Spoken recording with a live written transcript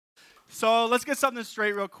So let's get something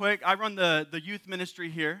straight real quick. I run the youth ministry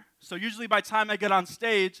here. So usually by the time I get on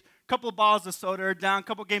stage, a couple of bottles of soda are down, a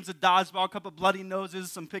couple games of dodgeball, a couple of bloody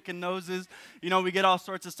noses, some picking noses. We get all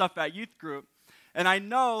sorts of stuff at youth group. And I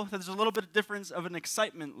know that there's a little bit of difference of an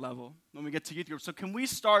excitement level when we get to youth group. So can we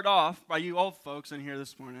start off by you old folks in here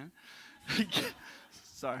this morning?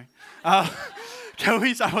 Sorry. I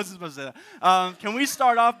wasn't supposed to say that. Can we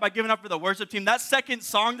start off by giving up for the worship team? That second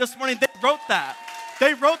song this morning, they wrote that.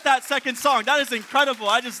 They wrote that second song. That is incredible.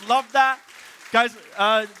 I just love that. Guys,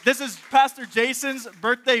 this is Pastor Jason's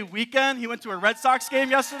birthday weekend. He went to a Red Sox game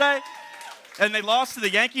yesterday, and they lost to the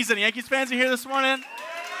Yankees. And Yankees fans are here this morning?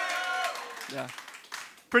 Yeah.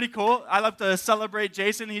 Pretty cool. I love to celebrate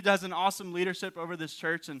Jason. He does an awesome leadership over this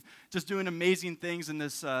church and just doing amazing things in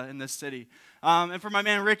this city. And for my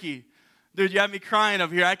man Ricky, dude, you have me crying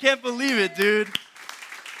up here. I can't believe it, dude.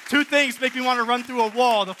 Two things make me want to run through a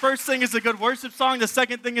wall. The first thing is a good worship song. The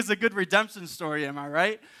second thing is a good redemption story. Am I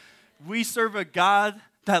right? We serve a God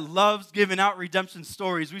that loves giving out redemption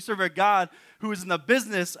stories. We serve a God who is in the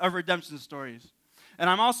business of redemption stories. And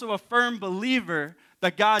I'm also a firm believer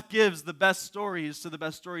that God gives the best stories to the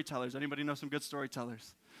best storytellers. Anybody know some good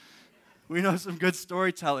storytellers? We know some good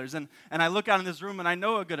storytellers. And I look out in this room, and I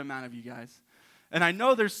know a good amount of you guys. And I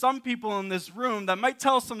know there's some people in this room that might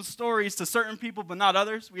tell some stories to certain people, but not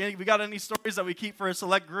others. We got any stories that we keep for a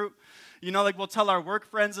select group? We'll tell our work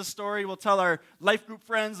friends a story. We'll tell our life group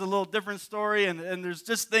friends a little different story. And there's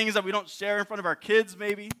just things that we don't share in front of our kids,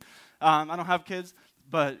 maybe. I don't have kids,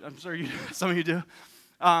 but I'm sure some of you do.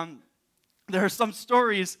 There are some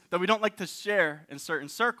stories that we don't like to share in certain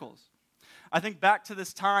circles. I think back to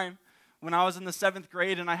this time when I was in the 7th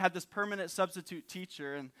grade and I had this permanent substitute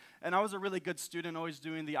teacher, and I was a really good student, always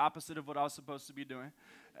doing the opposite of what I was supposed to be doing.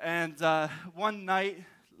 And one night,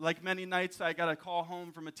 like many nights, I got a call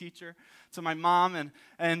home from a teacher to my mom,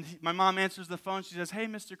 and my mom answers the phone. She says, "Hey,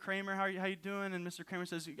 Mr. Kramer, how you doing?" And Mr. Kramer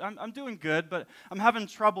says, I'm doing good, but I'm having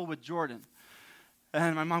trouble with Jordan.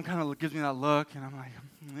 And my mom kind of gives me that look, and I'm like,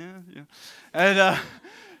 yeah. And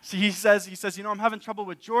he says, I'm having trouble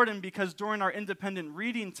with Jordan because during our independent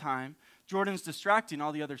reading time, Jordan's distracting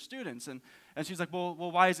all the other students. And she's like, well,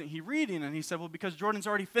 why isn't he reading? And he said, well, because Jordan's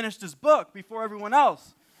already finished his book before everyone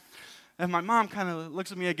else. And my mom kind of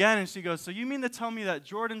looks at me again, and she goes, so you mean to tell me that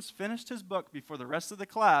Jordan's finished his book before the rest of the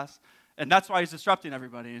class, and that's why he's disrupting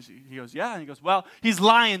everybody? And he goes, yeah. And he goes, well, he's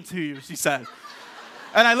lying to you, she said.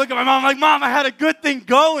 And I look at my mom, I'm like, Mom, I had a good thing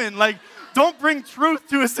going. Like, don't bring truth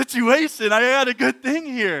to a situation. I had a good thing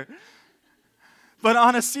here. But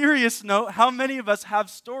on a serious note, how many of us have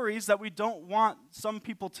stories that we don't want some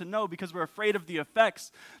people to know because we're afraid of the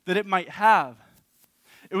effects that it might have?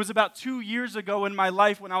 It was about 2 years ago in my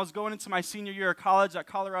life when I was going into my senior year of college at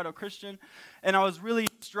Colorado Christian, and I was really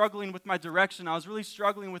struggling with my direction. I was really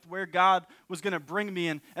struggling with where God was going to bring me,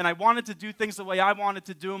 and I wanted to do things the way I wanted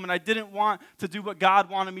to do them, and I didn't want to do what God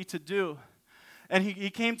wanted me to do. And he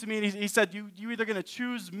came to me and he said, you either going to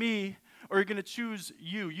choose me or you're going to choose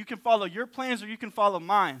you. You can follow your plans or you can follow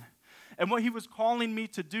mine. And what he was calling me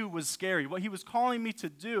to do was scary. What he was calling me to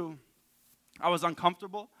do, I was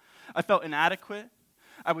uncomfortable. I felt inadequate.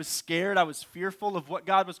 I was scared. I was fearful of what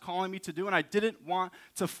God was calling me to do, and I didn't want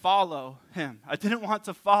to follow him. I didn't want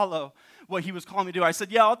to follow what he was calling me to do. I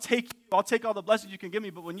said, yeah, I'll take all the blessings you can give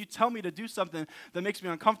me, but when you tell me to do something that makes me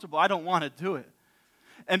uncomfortable, I don't want to do it.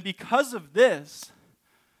 And because of this,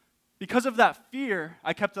 because of that fear,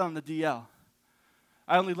 I kept it on the DL.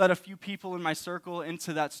 I only let a few people in my circle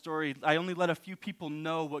into that story. I only let a few people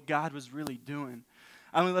know what God was really doing.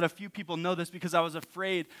 I only let a few people know this because I was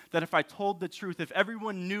afraid that if I told the truth, if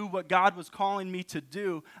everyone knew what God was calling me to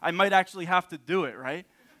do, I might actually have to do it, right?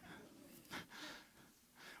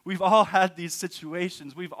 We've all had these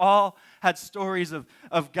situations. We've all had stories of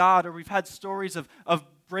God, or we've had stories of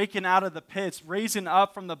breaking out of the pits, raising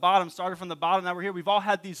up from the bottom, started from the bottom, now we're here. We've all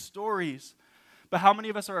had these stories. But how many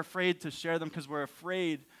of us are afraid to share them because we're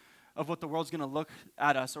afraid of what the world's going to look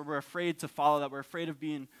at us, or we're afraid to follow that, we're afraid of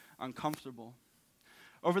being uncomfortable?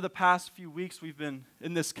 Over the past few weeks, we've been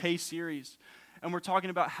in this K-series, and we're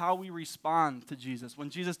talking about how we respond to Jesus.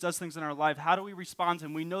 When Jesus does things in our life, how do we respond to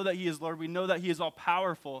him? We know that he is Lord. We know that he is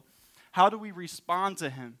all-powerful. How do we respond to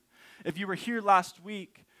him? If you were here last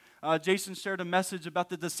week, Jason shared a message about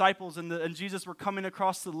the disciples and Jesus were coming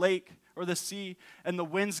across the lake or the sea, and the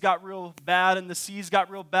winds got real bad and the seas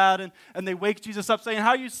got real bad, and they wake Jesus up saying, how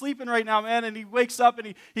are you sleeping right now, man? And he wakes up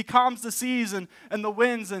and he calms the seas and the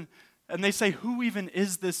winds, and they say, who even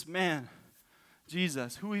is this man?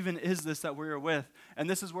 Jesus. Who even is this that we're with? And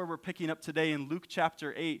this is where we're picking up today in Luke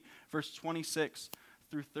chapter 8, verse 26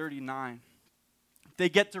 through 39. They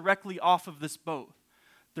get directly off of this boat.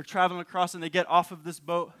 They're traveling across and they get off of this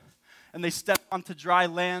boat and they step onto dry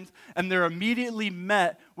land and they're immediately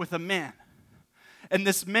met with a man. And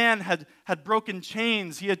this man had broken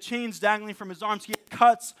chains. He had chains dangling from his arms. He had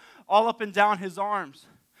cuts all up and down his arms.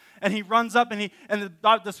 And he runs up and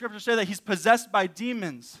the scriptures say that he's possessed by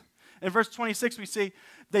demons. In verse 26 we see,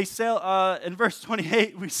 in verse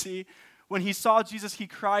 28 we see, when he saw Jesus, he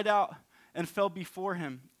cried out and fell before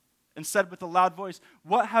him and said with a loud voice,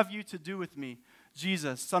 "What have you to do with me,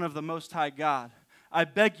 Jesus, Son of the Most High God? I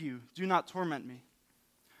beg you, do not torment me."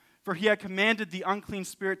 For he had commanded the unclean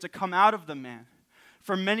spirit to come out of the man.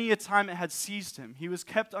 For many a time it had seized him. He was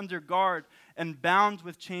kept under guard and bound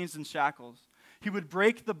with chains and shackles. He would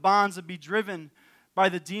break the bonds and be driven by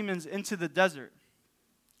the demons into the desert.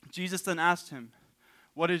 Jesus then asked him,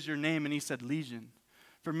 "What is your name?" And he said, "Legion,"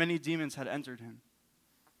 for many demons had entered him.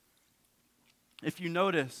 If you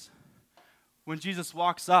notice, when Jesus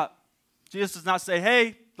walks up, Jesus does not say,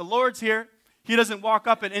 "Hey, the Lord's here." He doesn't walk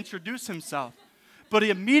up and introduce himself. But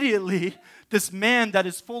immediately, this man that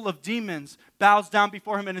is full of demons bows down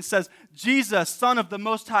before him and says, "Jesus, Son of the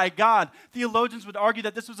Most High God." Theologians would argue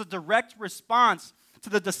that this was a direct response to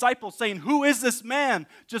the disciples saying, "Who is this man?"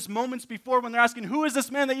 Just moments before when they're asking, "Who is this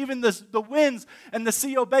man that even the winds and the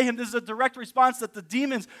sea obey him?" This is a direct response that the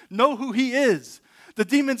demons know who he is. The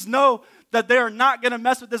demons know that they are not going to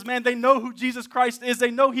mess with this man. They know who Jesus Christ is. They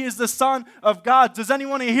know he is the Son of God. Does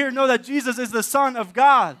anyone here know that Jesus is the Son of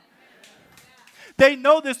God? They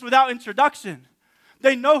know this without introduction.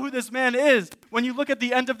 They know who this man is. When you look at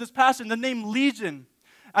the end of this passage, the name Legion,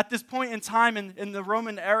 at this point in time in the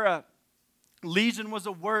Roman era, legion was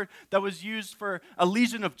a word that was used for a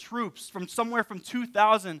legion of troops, from somewhere from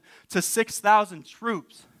 2,000 to 6,000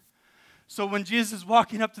 troops. So when Jesus is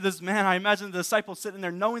walking up to this man, I imagine the disciples sitting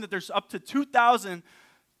there knowing that there's up to 2,000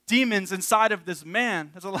 demons inside of this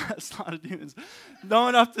man. That's a lot of demons.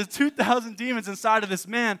 Knowing up to 2,000 demons inside of this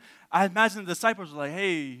man, I imagine the disciples were like,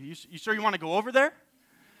 "Hey, you sure you want to go over there?"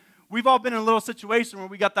 We've all been in a little situation where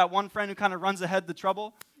we got that one friend who kind of runs ahead the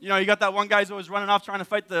trouble. You know, you got that one guy who's always running off trying to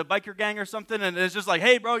fight the biker gang or something, and it's just like,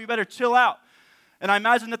 "Hey, bro, you better chill out." And I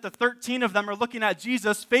imagine that the 13 of them are looking at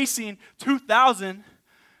Jesus facing 2,000,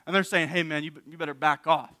 and they're saying, "Hey, man, you better back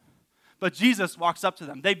off." But Jesus walks up to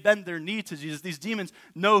them. They bend their knee to Jesus. These demons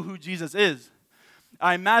know who Jesus is.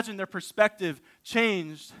 I imagine their perspective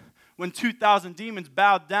changed when 2,000 demons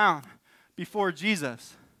bowed down before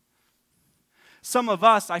Jesus. Some of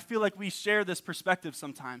us, I feel like we share this perspective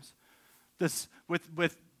sometimes, this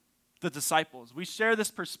with the disciples. We share this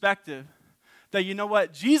perspective that, you know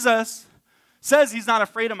what, Jesus says he's not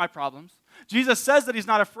afraid of my problems. Jesus says that he's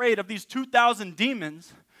not afraid of these 2,000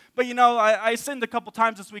 demons. But, you know, I sinned a couple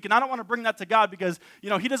times this week, and I don't want to bring that to God because, you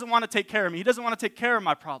know, he doesn't want to take care of me. He doesn't want to take care of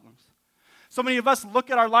my problems. So many of us look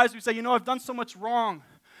at our lives, we say, you know, I've done so much wrong.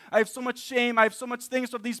 I have so much shame. I have so much things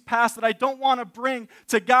from these past that I don't want to bring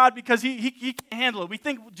to God because he can't handle it. We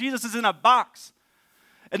think Jesus is in a box.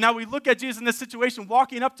 And now we look at Jesus in this situation,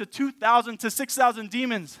 walking up to 2,000 to 6,000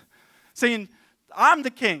 demons, saying, "I'm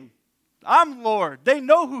the king. I'm Lord." They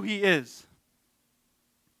know who he is.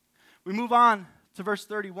 We move on to verse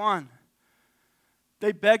 31.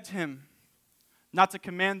 They begged him not to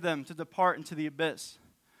command them to depart into the abyss.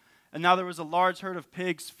 And now there was a large herd of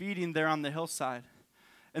pigs feeding there on the hillside.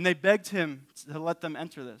 And they begged him to let them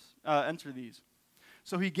enter these.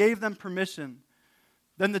 So he gave them permission.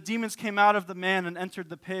 Then the demons came out of the man and entered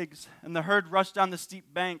the pigs, and the herd rushed down the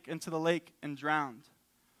steep bank into the lake and drowned.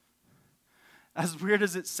 As weird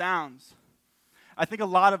as it sounds, I think a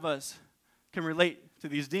lot of us can relate to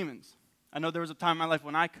these demons. I know there was a time in my life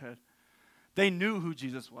when I could. They knew who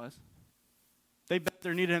Jesus was. They bet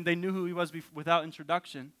their knee to him. They knew who he was without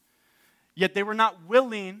introduction. Yet they were not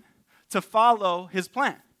willing to follow his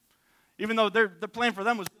plan. Even though the plan for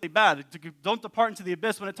them was really bad. Don't depart into the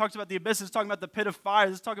abyss. When it talks about the abyss, it's talking about the pit of fire.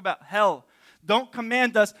 It's talking about hell. Don't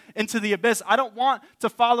command us into the abyss. I don't want to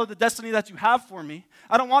follow the destiny that you have for me.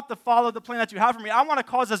 I don't want to follow the plan that you have for me. I want to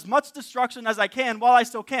cause as much destruction as I can while I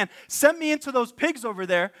still can. Send me into those pigs over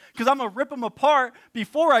there because I'm going to rip them apart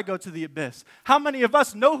before I go to the abyss. How many of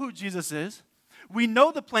us know who Jesus is? We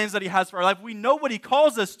know the plans that he has for our life. We know what he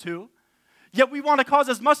calls us to. Yet we want to cause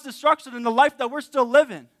as much destruction in the life that we're still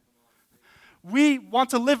living. We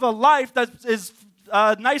want to live a life that is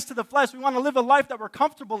nice to the flesh. We want to live a life that we're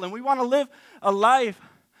comfortable in. We want to live a life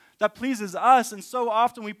that pleases us. And so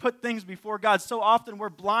often we put things before God. So often we're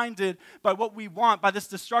blinded by what we want, by this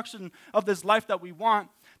destruction of this life that we want,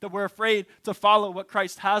 that we're afraid to follow what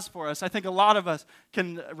Christ has for us. I think a lot of us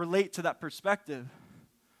can relate to that perspective.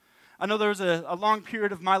 I know there was a long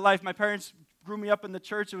period of my life. My parents grew me up in the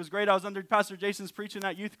church. It was great. I was under Pastor Jason's preaching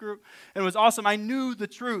at youth group, and it was awesome. I knew the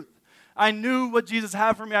truth. I knew what Jesus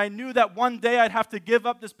had for me. I knew that one day I'd have to give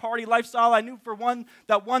up this party lifestyle. I knew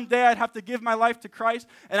that one day I'd have to give my life to Christ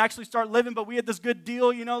and actually start living. But we had this good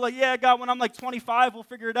deal, like, yeah, God, when I'm like 25, we'll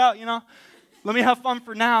figure it out, Let me have fun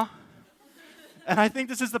for now. And I think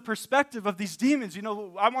this is the perspective of these demons.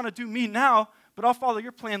 I want to do me now, but I'll follow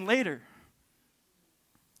your plan later.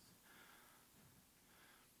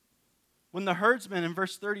 When the herdsmen, in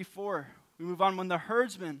verse 34, we move on, when the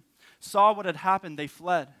herdsmen saw what had happened, they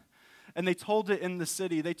fled. And they told it in the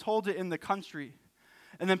city. They told it in the country.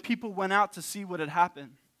 And then people went out to see what had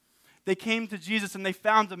happened. They came to Jesus and they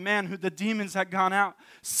found a man who the demons had gone out,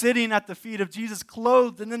 sitting at the feet of Jesus,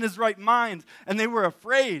 clothed and in his right mind. And they were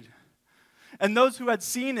afraid. And those who had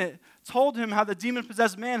seen it told him how the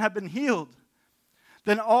demon-possessed man had been healed.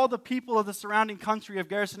 Then all the people of the surrounding country of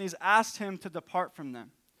Gerasenes asked him to depart from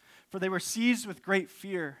them, for they were seized with great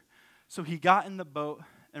fear. So he got in the boat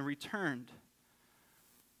and returned.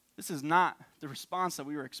 This is not the response that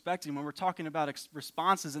we were expecting. When we're talking about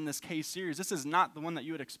responses in this case series, this is not the one that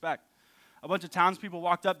you would expect. A bunch of townspeople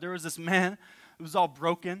walked up. There was this man who was all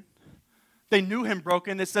broken. They knew him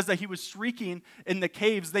broken. It says that he was shrieking in the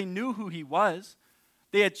caves. They knew who he was.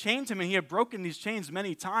 They had chained him, and he had broken these chains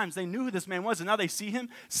many times. They knew who this man was, and now they see him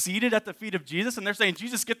seated at the feet of Jesus, and they're saying,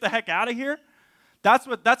 Jesus, get the heck out of here. That's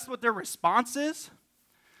what their response is.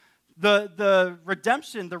 The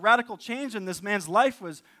redemption, the radical change in this man's life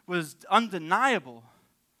was undeniable.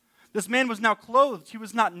 This man was now clothed. He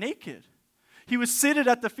was not naked. He was seated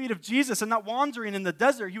at the feet of Jesus and not wandering in the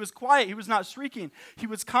desert. He was quiet. He was not shrieking. He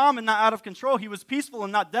was calm and not out of control. He was peaceful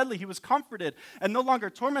and not deadly. He was comforted and no longer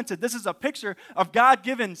tormented. This is a picture of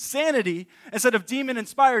God-given sanity instead of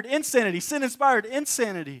demon-inspired insanity, sin-inspired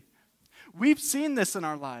insanity. We've seen this in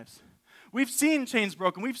our lives. We've seen chains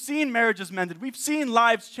broken. We've seen marriages mended. We've seen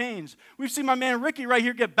lives changed. We've seen my man Ricky right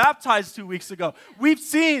here get baptized 2 weeks ago. We've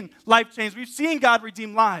seen life change. We've seen God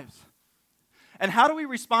redeem lives. And how do we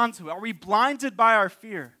respond to it? Are we blinded by our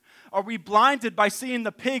fear? Are we blinded by seeing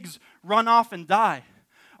the pigs run off and die?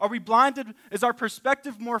 Are we blinded? Is our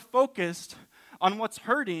perspective more focused on what's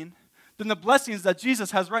hurting than the blessings that Jesus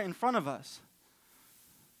has right in front of us?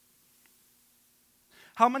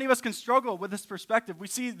 How many of us can struggle with this perspective? We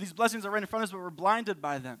see these blessings are right in front of us, but we're blinded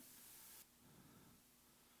by them.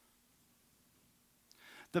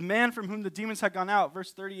 The man from whom the demons had gone out,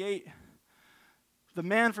 verse 38, the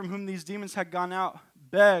man from whom these demons had gone out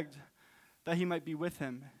begged that he might be with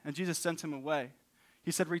him, and Jesus sent him away.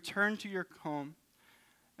 He said, return to your home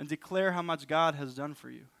and declare how much God has done for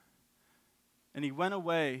you. And he went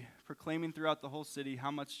away, proclaiming throughout the whole city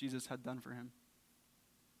how much Jesus had done for him.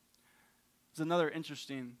 It's another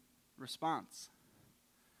interesting response.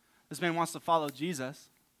 This man wants to follow Jesus.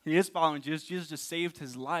 He is following Jesus. Jesus just saved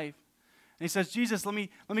his life. And he says, Jesus, let me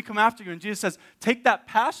come after you. And Jesus says, take that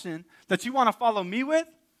passion that you want to follow me with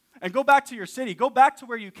and go back to your city. Go back to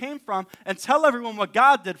where you came from and tell everyone what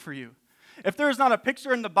God did for you. If there is not a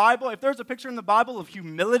picture in the Bible, if there's a picture in the Bible of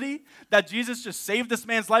humility, that Jesus just saved this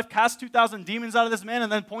man's life, cast 2,000 demons out of this man,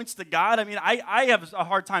 and then points to God, I have a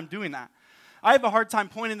hard time doing that. I have a hard time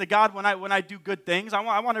pointing to God when I do good things. I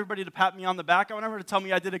want everybody to pat me on the back. I want everybody to tell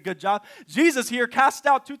me I did a good job. Jesus here cast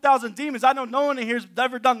out 2,000 demons. I know no one in here has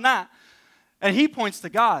ever done that. And he points to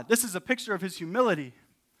God. This is a picture of his humility.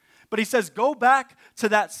 But he says, go back to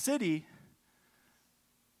that city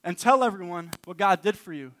and tell everyone what God did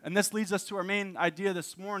for you. And this leads us to our main idea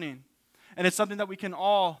this morning. And it's something that we can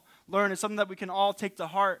all learn. It's something that we can all take to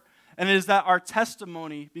heart. And it is that our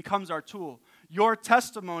testimony becomes our tool. Your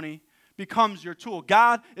testimony becomes your tool.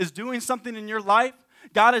 God is doing something in your life.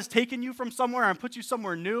 God has taken you from somewhere and put you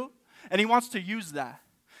somewhere new. And he wants to use that.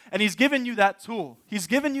 And he's given you that tool. He's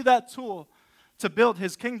given you that tool to build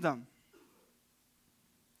his kingdom.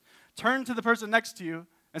 Turn to the person next to you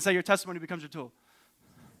and say, your testimony becomes your tool.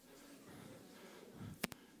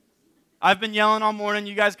 I've been yelling all morning.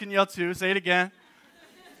 You guys can yell too. Say it again.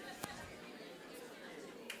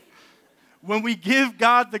 When we give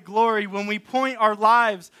God the glory, when we point our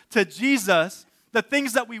lives to Jesus, the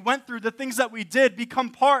things that we went through, the things that we did become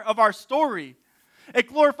part of our story. It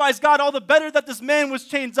glorifies God all the better that this man was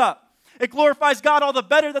chained up. It glorifies God all the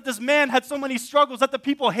better that this man had so many struggles, that the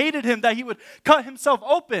people hated him, that he would cut himself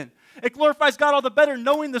open. It glorifies God all the better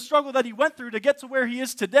knowing the struggle that he went through to get to where he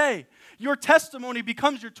is today. Your testimony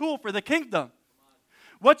becomes your tool for the kingdom.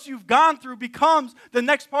 What you've gone through becomes the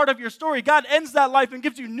next part of your story. God ends that life and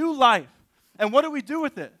gives you new life. And what do we do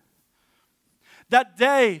with it? That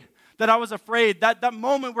day that I was afraid, that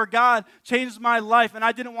moment where God changed my life and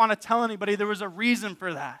I didn't want to tell anybody, there was a reason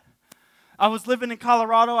for that. I was living in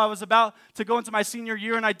Colorado. I was about to go into my senior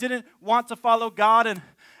year, and I didn't want to follow God.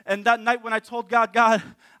 And that night when I told God, God,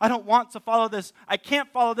 I don't want to follow this. I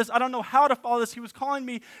can't follow this. I don't know how to follow this. He was calling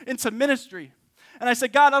me into ministry. And I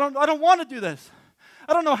said, God, I don't want to do this.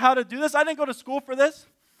 I don't know how to do this. I didn't go to school for this.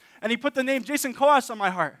 And he put the name Jason Coas on my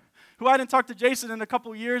heart, who I didn't talk to Jason in a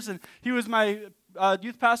couple of years, and he was my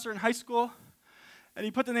youth pastor in high school. And he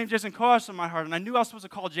put the name Jason Coas on my heart, and I knew I was supposed to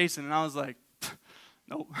call Jason, and I was like,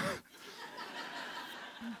 nope.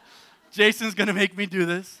 Jason's going to make me do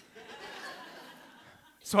this.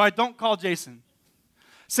 So I don't call Jason.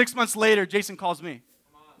 6 months later, Jason calls me.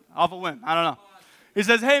 Off a whim. I don't know. He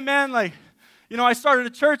says, hey, man, I started a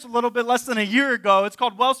church a little bit less than a year ago. It's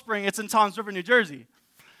called Wellspring. It's in Toms River, New Jersey.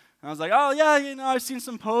 And I was like, oh, yeah, I've seen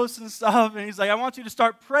some posts and stuff. And he's like, I want you to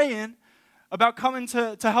start praying about coming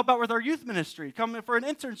to help out with our youth ministry, coming for an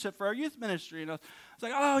internship for our youth ministry. And I was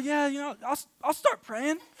like, oh, yeah, I'll start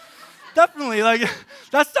praying. Definitely.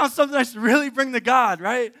 That sounds something I should really bring to God,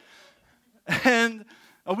 right? And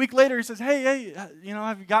a week later, he says, hey,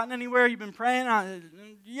 have you gotten anywhere? You've been praying?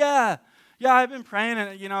 Yeah, I've been praying,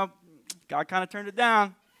 and, God kind of turned it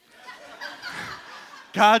down.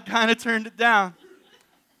 God kind of turned it down.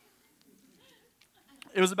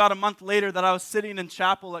 It was about a month later that I was sitting in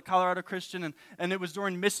chapel at Colorado Christian, and it was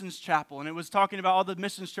during missions chapel, and it was talking about all the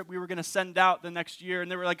missions trip we were going to send out the next year,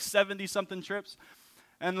 and there were 70-something trips.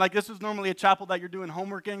 And this was normally a chapel that you're doing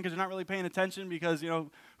homework in because you're not really paying attention because,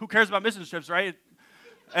 who cares about missions trips, right?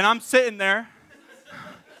 And I'm sitting there.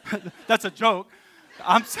 That's a joke.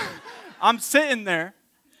 I'm sitting there,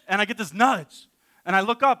 and I get this nudge. And I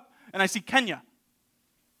look up, and I see Kenya.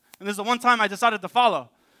 And this is the one time I decided to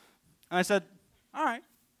follow. And I said, all right,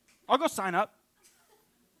 I'll go sign up.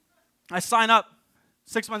 I sign up.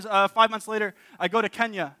 5 months later, I go to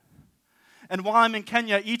Kenya. And while I'm in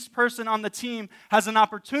Kenya, each person on the team has an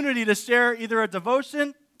opportunity to share either a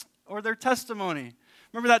devotion or their testimony.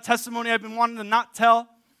 Remember that testimony I've been wanting to not tell?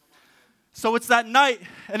 So it's that night,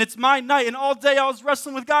 and it's my night, and all day I was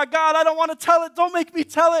wrestling with God. God, I don't want to tell it. Don't make me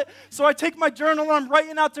tell it. So I take my journal, and I'm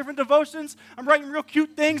writing out different devotions. I'm writing real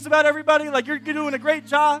cute things about everybody, like you're doing a great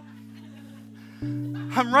job.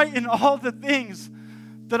 I'm writing all the things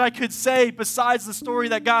that I could say besides the story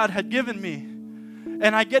that God had given me.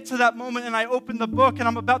 And I get to that moment, and I open the book, and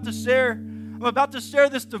I'm about to share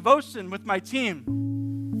this devotion with my team.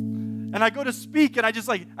 And I go to speak, and I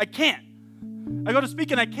can't. I go to speak,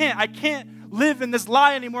 and I can't live in this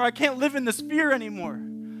lie anymore. I can't live in this fear anymore.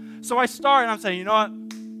 So I start, and I'm saying, you know what?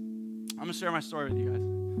 I'm going to share my story with you guys.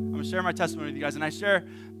 I'm going to share my testimony with you guys. And I share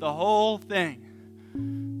the whole thing,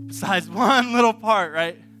 besides one little part,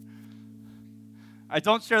 right? I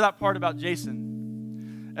don't share that part about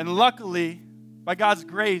Jason. And luckily, by God's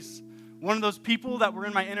grace, one of those people that were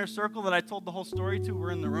in my inner circle that I told the whole story to were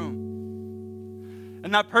in the room.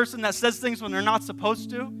 And that person that says things when they're not supposed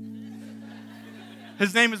to,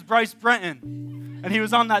 his name is Bryce Brenton. And he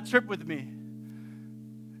was on that trip with me.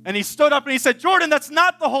 And he stood up and he said, Jordan, that's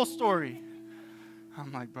not the whole story.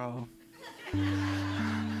 I'm like, bro.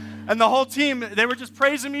 And the whole team, they were just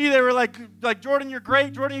praising me. They were like, Jordan, you're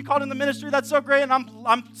great. Jordan, you called in the ministry. That's so great. And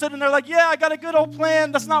I'm sitting there like, yeah, I got a good old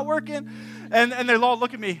plan. That's not working. And they all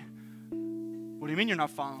look at me. What do you mean you're not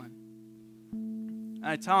following? And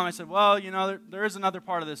I tell them, I said, well, there is another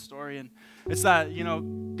part of this story. And it's that,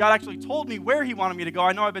 God actually told me where he wanted me to go.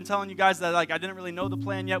 I know I've been telling you guys that I didn't really know the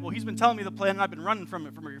plan yet. Well, he's been telling me the plan, and I've been running from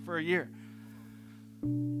it for a year.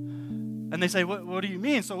 And they say, what do you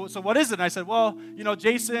mean? So what is it? And I said, well,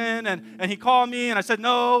 Jason, and he called me, and I said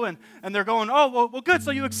no, and they're going, oh, well, good,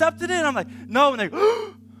 so you accepted it? And I'm like, no, and they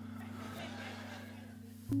go,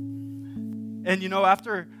 And,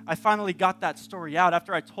 after I finally got that story out,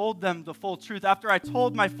 after I told them the full truth, after I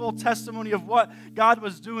told my full testimony of what God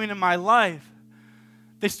was doing in my life,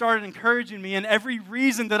 they started encouraging me. And every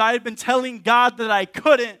reason that I had been telling God that I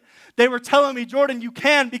couldn't, they were telling me, Jordan, you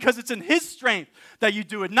can because it's in his strength that you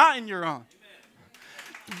do it, not in your own.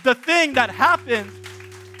 Amen. The thing that happened,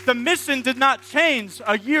 the mission did not change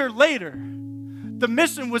a year later. The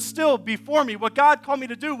mission was still before me. What God called me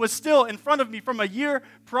to do was still in front of me from a year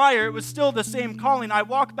prior. It was still the same calling. I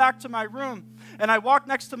walk back to my room, and I walk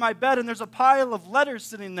next to my bed, and there's a pile of letters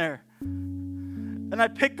sitting there. And I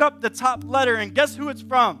pick up the top letter, and guess who it's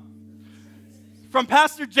from? From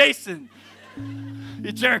Pastor Jason.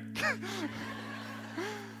 You jerk.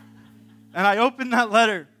 And I open that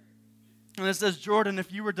letter, and it says, Jordan,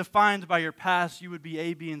 if you were defined by your past, you would be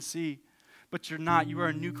A, B, and C. But you're not. You are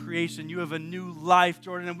a new creation. You have a new life,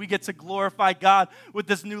 Jordan. And we get to glorify God with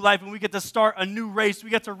this new life. And we get to start a new race. We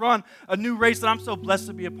get to run a new race. And I'm so blessed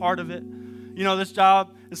to be a part of it. This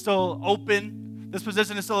job is still open. this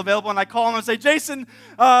position is still available. And I call him and say, Jason,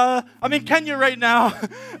 I'm in Kenya right now,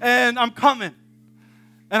 and I'm coming.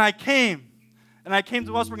 And I came. And I came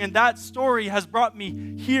to Wellspring, and that story has brought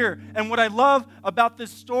me here. And what I love about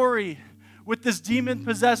this story with this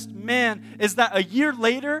demon-possessed man is that a year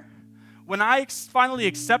later, when I finally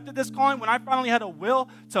accepted this calling, when I finally had a will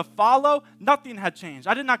to follow, nothing had changed.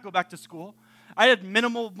 I did not go back to school. I had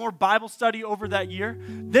more Bible study over that year.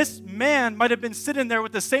 This man might have been sitting there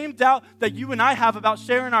with the same doubt that you and I have about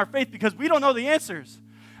sharing our faith because we don't know the answers.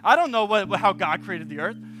 I don't know how God created the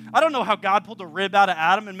earth. I don't know how God pulled a rib out of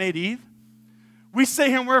Adam and made Eve. We sit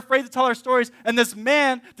here and we're afraid to tell our stories, and this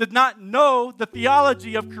man did not know the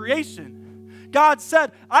theology of creation. God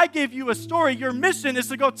said, I gave you a story. Your mission is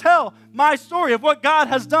to go tell my story of what God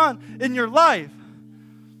has done in your life.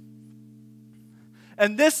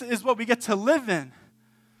 And this is what we get to live in.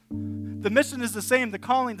 The mission is the same. The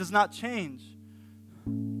calling does not change.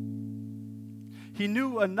 He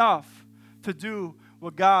knew enough to do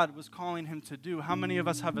what God was calling him to do. How many of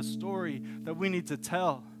us have a story that we need to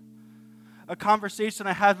tell? A conversation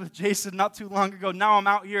I had with Jason not too long ago. Now I'm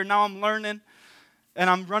out here. Now I'm learning. And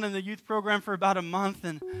I'm running the youth program for about a month.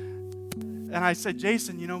 And I said,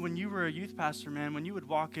 Jason, when you were a youth pastor, man, when you would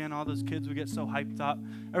walk in, all those kids would get so hyped up.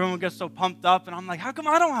 Everyone would get so pumped up. And I'm like, how come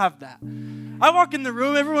I don't have that? I walk in the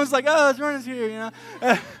room. Everyone's like, oh, Jordan's here,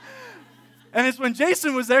 And it's when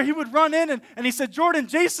Jason was there, he would run in and he said, Jordan,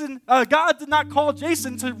 God did not call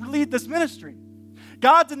Jason to lead this ministry.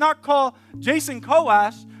 God did not call Jason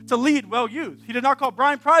Coash to lead Well Youth. He did not call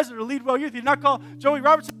Brian Prizer to lead Well Youth. He did not call Joey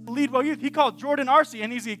Robertson to lead Well Youth. He called Jordan Arce,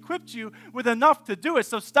 and he's equipped you with enough to do it.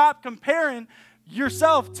 So stop comparing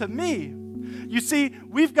yourself to me. You see,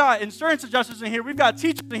 we've got insurance adjusters in here. We've got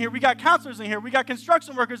teachers in here. We got counselors in here. We got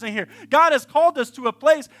construction workers in here. God has called us to a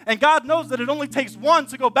place, and God knows that it only takes one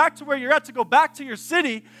to go back to where you're at, to go back to your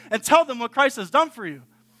city and tell them what Christ has done for you.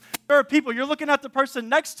 There are people, you're looking at the person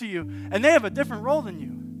next to you, and they have a different role than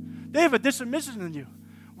you. They have a different mission than you.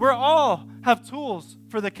 We all have tools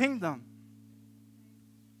for the kingdom.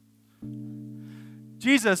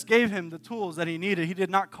 Jesus gave him the tools that he needed. He did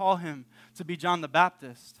not call him to be John the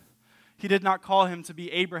Baptist. He did not call him to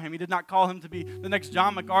be Abraham. He did not call him to be the next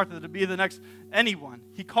John MacArthur, to be the next anyone.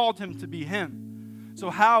 He called him to be him. So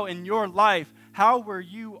how in your life, how where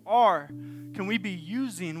you are, can we be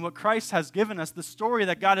using what Christ has given us, the story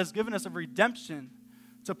that God has given us of redemption,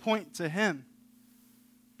 to point to him?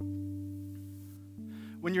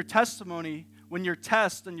 When your testimony, when your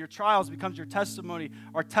test and your trials becomes your testimony,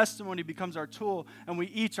 our testimony becomes our tool, and we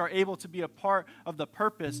each are able to be a part of the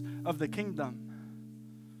purpose of the kingdom.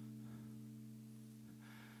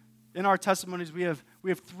 In our testimonies, we have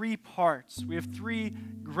 3 parts. We have 3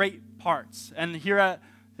 great parts. And here at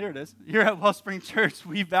Wellspring Church,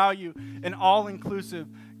 we value an all-inclusive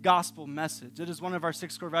gospel message. It is one of our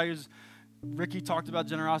 6 core values. Ricky talked about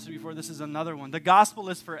generosity before. This is another one. The gospel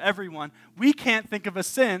is for everyone. We can't think of a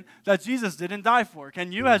sin that Jesus didn't die for.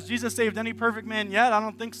 Can you? Has Jesus saved any perfect man yet? I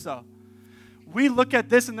don't think so. We look at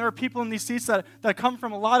this, and there are people in these seats that come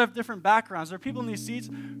from a lot of different backgrounds. There are people in these seats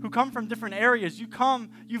who come from different areas.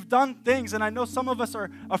 You've done things, and I know some of us are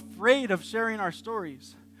afraid of sharing our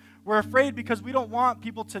stories. We're afraid because we don't want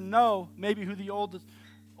people to know maybe who the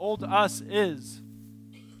old us is.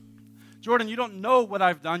 Jordan, you don't know what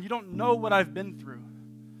I've done. You don't know what I've been through.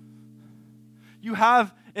 You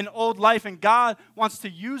have an old life, and God wants to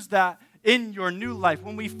use that in your new life.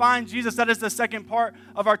 When we find Jesus, that is the second part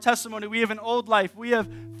of our testimony. We have an old life. We have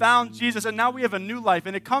found Jesus, and now we have a new life.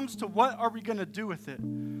 And it comes to, what are we going to do with it?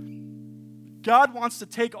 God wants to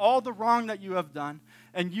take all the wrong that you have done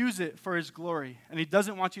and use it for his glory. And he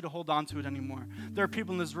doesn't want you to hold on to it anymore. There are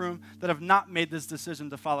people in this room that have not made this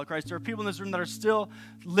decision to follow Christ. There are people in this room that are still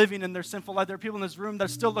living in their sinful life. There are people in this room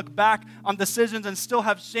that still look back on decisions and still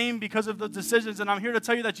have shame because of the decisions. And I'm here to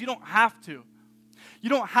tell you that you don't have to. You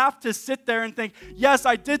don't have to sit there and think, yes,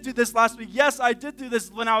 I did do this last week. Yes, I did do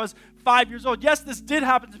this when I was 5 years old. Yes, this did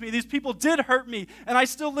happen to me. These people did hurt me, and I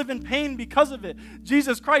still live in pain because of it.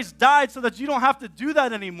 Jesus Christ died so that you don't have to do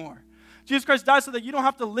that anymore. Jesus Christ died so that you don't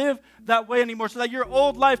have to live that way anymore, so that your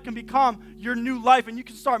old life can become your new life and you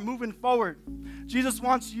can start moving forward. Jesus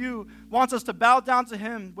wants us to bow down to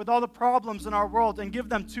him with all the problems in our world and give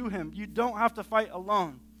them to him. You don't have to fight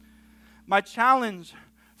alone. My challenge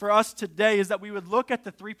for us today is that we would look at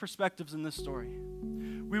the 3 perspectives in this story.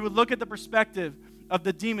 We would look at the perspective of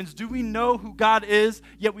the demons. Do we know who God is,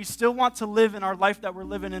 yet we still want to live in our life that we're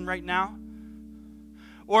living in right now?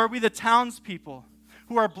 Or are we the townspeople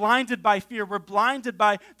who are blinded by fear? We're blinded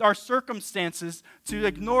by our circumstances to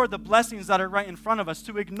ignore the blessings that are right in front of us,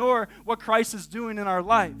 to ignore what Christ is doing in our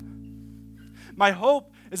life. My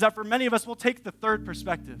hope is that for many of us, we'll take the third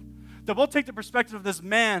perspective. That we'll take the perspective of this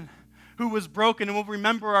man who was broken, and we'll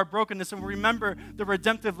remember our brokenness, and we'll remember the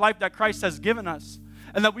redemptive life that Christ has given us.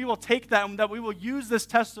 And that we will take that, and that we will use this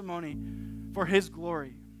testimony for his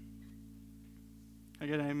glory. I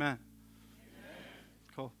get an amen. Amen.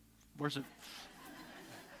 Cool. Worship.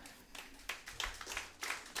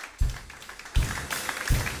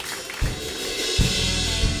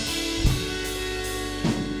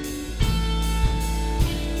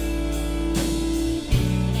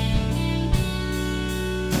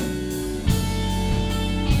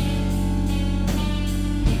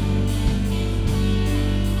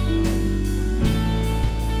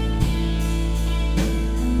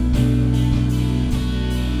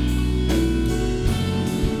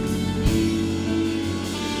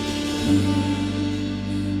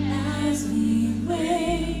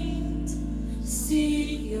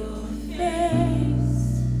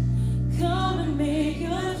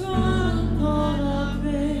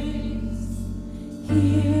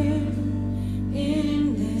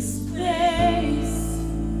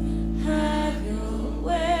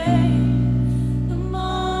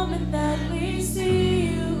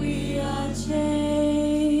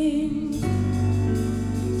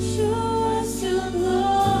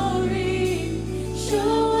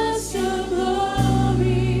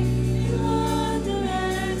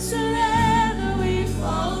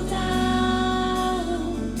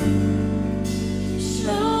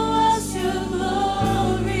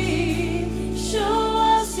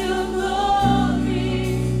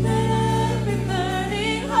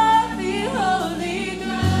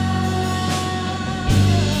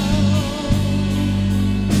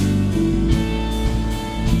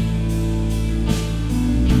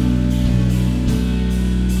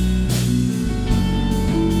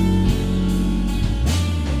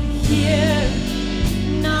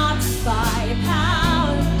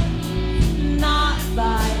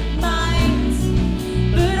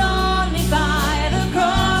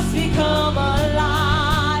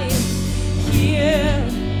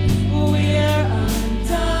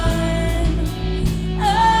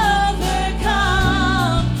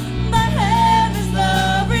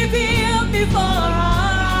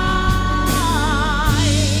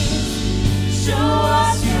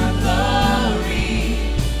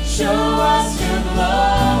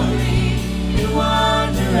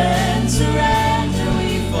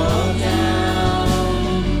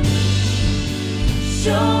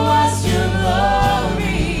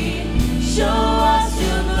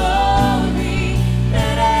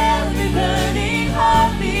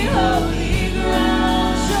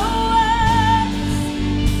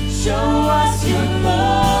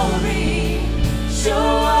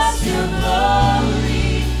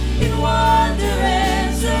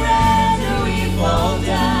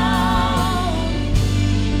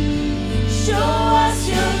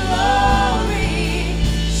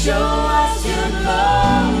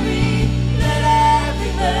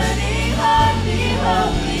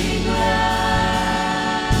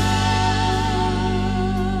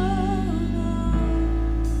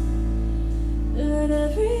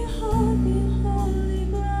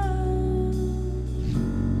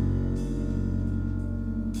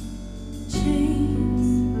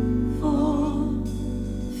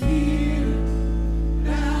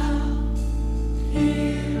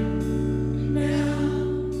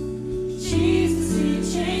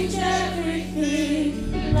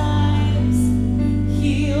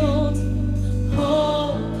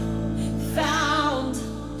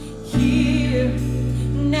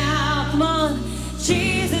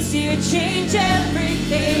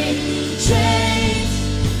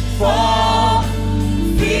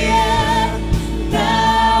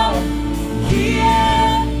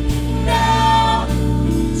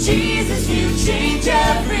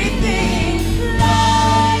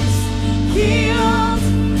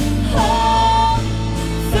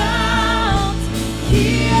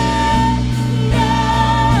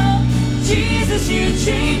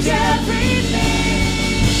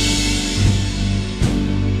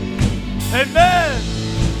 Amen.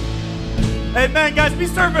 Amen, guys. We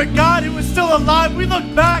serve a God who is still alive. We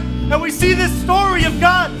look back and we see this story of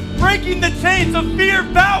God breaking the chains of fear,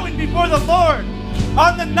 bowing before the Lord.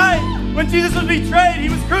 On the night when Jesus was betrayed, he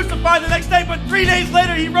was crucified the next day, but 3 days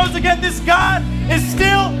later he rose again. This God is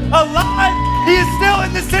still alive. He is still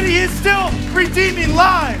in the city. He is still redeeming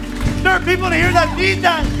lives. There are people in here that need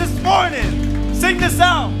that this morning. Sing this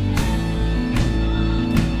out.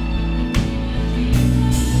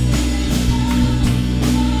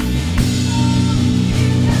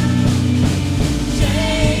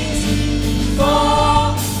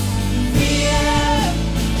 For fear,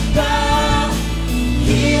 bow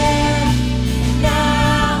here.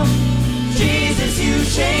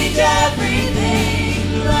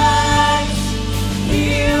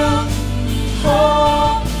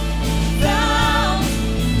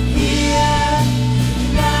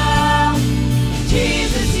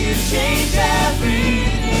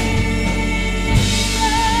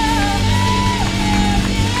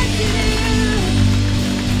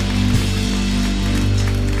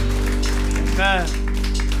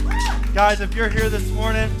 Guys, if you're here this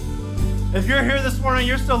morning,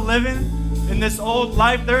 you're still living in this old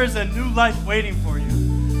life, there is a new life waiting for you.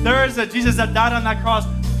 There is a Jesus that died on that cross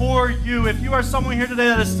for you. If you are someone here today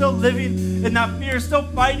that is still living in that fear, still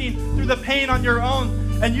fighting through the pain on your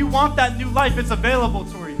own, and you want that new life, it's available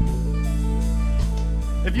to you.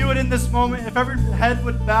 If you would, in this moment, if every head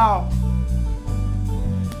would bow,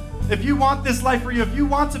 if you want this life for you, if you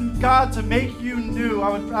want God to make you new, I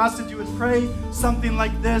would ask that you would pray something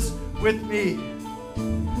like this with me.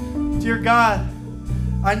 Dear God,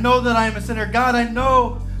 I know that I am a sinner. God, I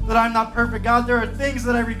know that I'm not perfect. God, there are things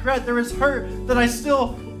that I regret. There is hurt that I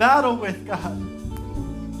still battle with, God.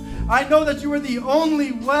 I know that you are the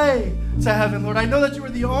only way to heaven, Lord. I know that you are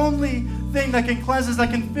the only thing that can cleanse us, that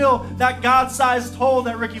can fill that God-sized hole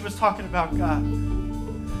that Ricky was talking about, God.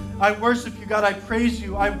 I worship you, God. I praise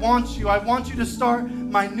you. I want you. I want you to start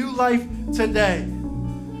my new life today.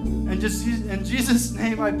 And just in Jesus'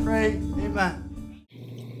 name I pray, amen.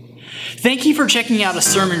 Thank you for checking out a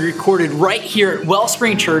sermon recorded right here at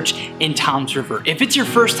Wellspring Church in Toms River. If it's your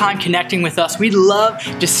first time connecting with us, we'd love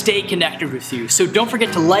to stay connected with you. So don't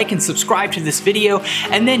forget to like and subscribe to this video.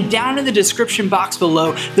 And then down in the description box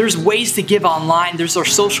below, there's ways to give online. There's our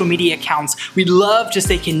social media accounts. We'd love to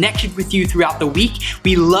stay connected with you throughout the week.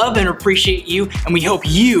 We love and appreciate you, and we hope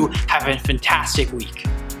you have a fantastic week.